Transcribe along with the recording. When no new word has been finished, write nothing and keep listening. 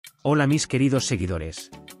Hola mis queridos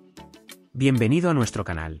seguidores. Bienvenido a nuestro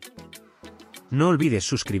canal. No olvides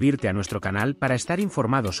suscribirte a nuestro canal para estar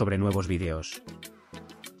informado sobre nuevos vídeos.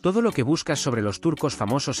 Todo lo que buscas sobre los turcos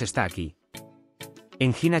famosos está aquí.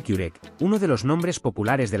 Engin Akyürek, uno de los nombres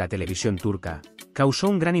populares de la televisión turca, causó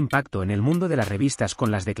un gran impacto en el mundo de las revistas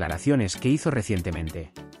con las declaraciones que hizo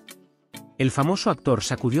recientemente. El famoso actor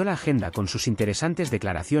sacudió la agenda con sus interesantes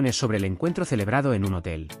declaraciones sobre el encuentro celebrado en un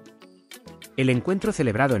hotel. El encuentro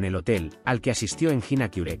celebrado en el hotel, al que asistió Engin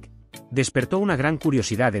Akyürek, despertó una gran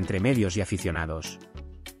curiosidad entre medios y aficionados.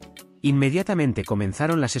 Inmediatamente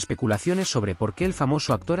comenzaron las especulaciones sobre por qué el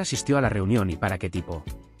famoso actor asistió a la reunión y para qué tipo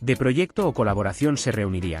de proyecto o colaboración se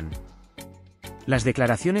reunirían. Las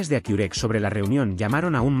declaraciones de Akyürek sobre la reunión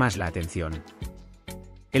llamaron aún más la atención.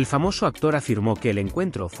 El famoso actor afirmó que el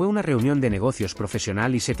encuentro fue una reunión de negocios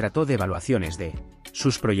profesional y se trató de evaluaciones de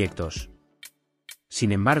sus proyectos.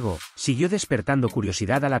 Sin embargo, siguió despertando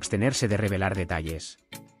curiosidad al abstenerse de revelar detalles.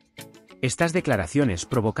 Estas declaraciones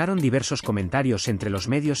provocaron diversos comentarios entre los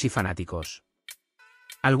medios y fanáticos.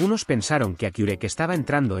 Algunos pensaron que Akyürek estaba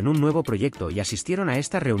entrando en un nuevo proyecto y asistieron a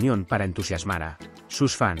esta reunión para entusiasmar a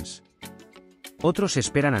sus fans. Otros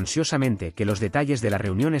esperan ansiosamente que los detalles de la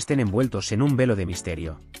reunión estén envueltos en un velo de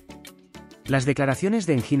misterio. Las declaraciones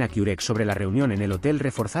de Engin Akyürek sobre la reunión en el hotel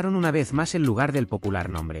reforzaron una vez más el lugar del popular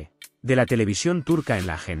nombre de la televisión turca en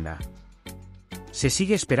la agenda. Se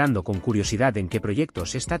sigue esperando con curiosidad en qué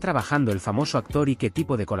proyectos está trabajando el famoso actor y qué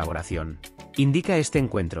tipo de colaboración indica este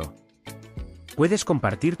encuentro. Puedes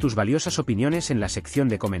compartir tus valiosas opiniones en la sección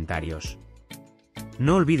de comentarios.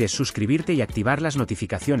 No olvides suscribirte y activar las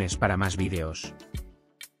notificaciones para más vídeos.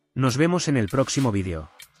 Nos vemos en el próximo vídeo.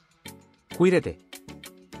 Cuídate.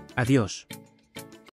 Adiós.